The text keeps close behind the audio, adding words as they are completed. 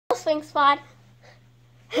swing spot.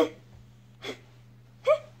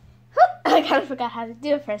 I kind of forgot how to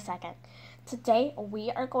do it for a second. Today,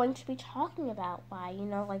 we are going to be talking about why,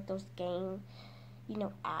 like those game,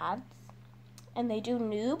 ads, and they do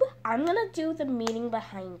noob. I'm going to do the meaning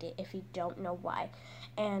behind it if you don't know why.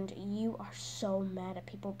 And you are so mad at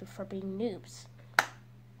people for being noobs.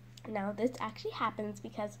 Now, this actually happens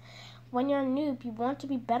because when you're a noob, you want to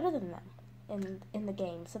be better than them in the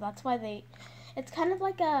game. So that's why it's kind of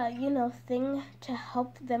like a, thing to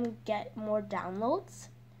help them get more downloads,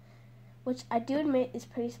 which I do admit is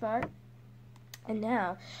pretty smart. And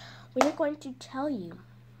now, we are going to tell you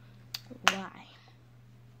why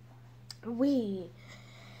we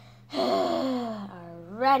are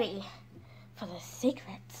ready for the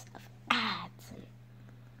secrets of ads. And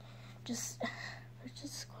we're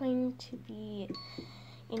just going to be,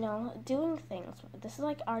 doing things. This is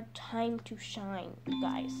like our time to shine, you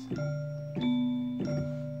guys.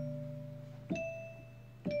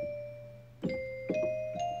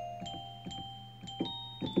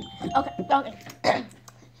 Okay.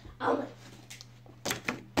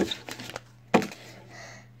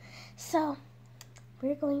 So,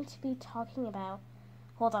 we're going to be talking about,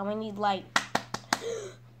 hold on, we need light.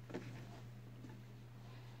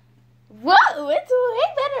 Whoa, it's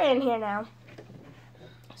way better in here now.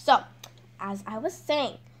 So, as I was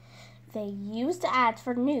saying, they use the ads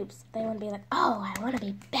for noobs. They want to be like, oh, I want to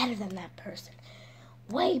be better than that person.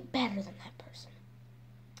 Way better than that person.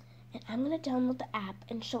 And I'm going to download the app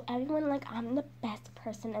and show everyone like I'm the best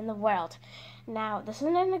person in the world. Now, this is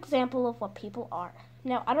an example of what people are.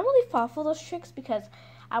 Now, I don't really fall for those tricks because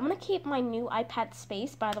I want to keep my new iPad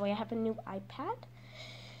space. By the way, I have a new iPad.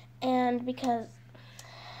 And because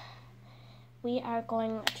we are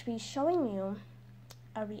going to be showing you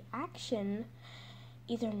a reaction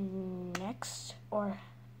either next or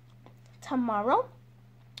tomorrow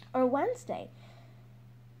or Wednesday,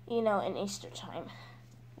 in Easter time.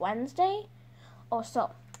 Wednesday, or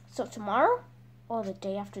so tomorrow, or the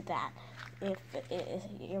day after that, if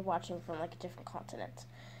you're watching from like a different continent.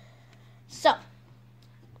 So,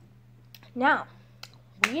 now,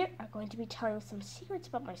 we are going to be telling some secrets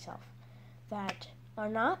about myself that are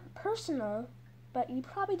not personal, but you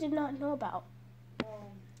probably did not know about.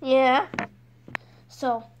 Yeah.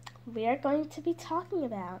 So, we are going to be talking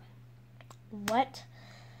about what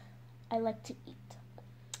I like to eat.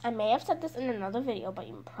 I may have said this in another video, but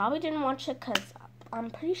you probably didn't watch it because I'm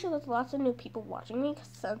pretty sure there's lots of new people watching me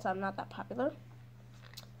since I'm not that popular.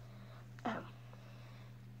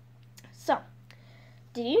 So,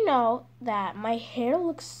 did you know that my hair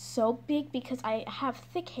looks so big because I have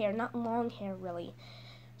thick hair, not long hair really.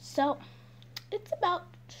 So, it's about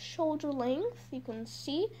shoulder length. You can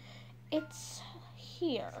see it's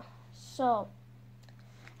here. So,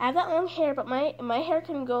 I have that long hair, but my hair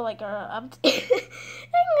can go like up to, it can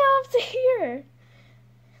go up to here.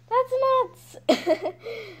 That's nuts.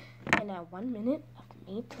 And now 1 minute of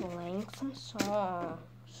me playing some songs.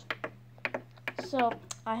 So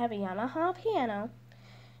I have a Yamaha piano,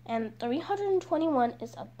 and 321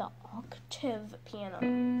 is the octave piano.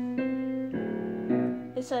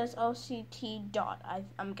 It says OCT dot.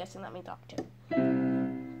 I'm guessing that means octave.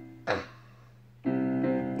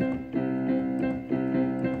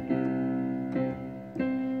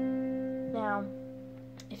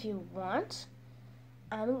 If you want,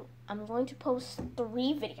 I'm going to post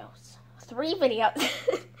 3 videos. 3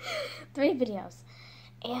 videos.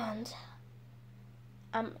 And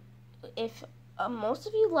if most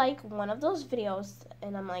of you like one of those videos,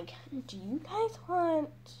 and I'm like, do you guys want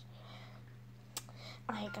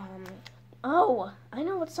like oh, I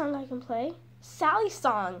know what song I can play. Sally's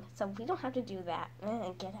song. So we don't have to do that.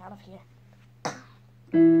 Get out of here.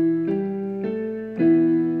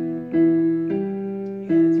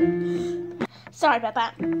 Sorry about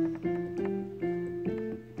that.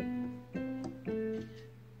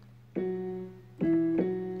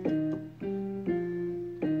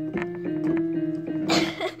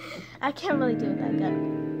 I can't really do it that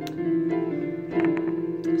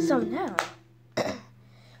good. So now,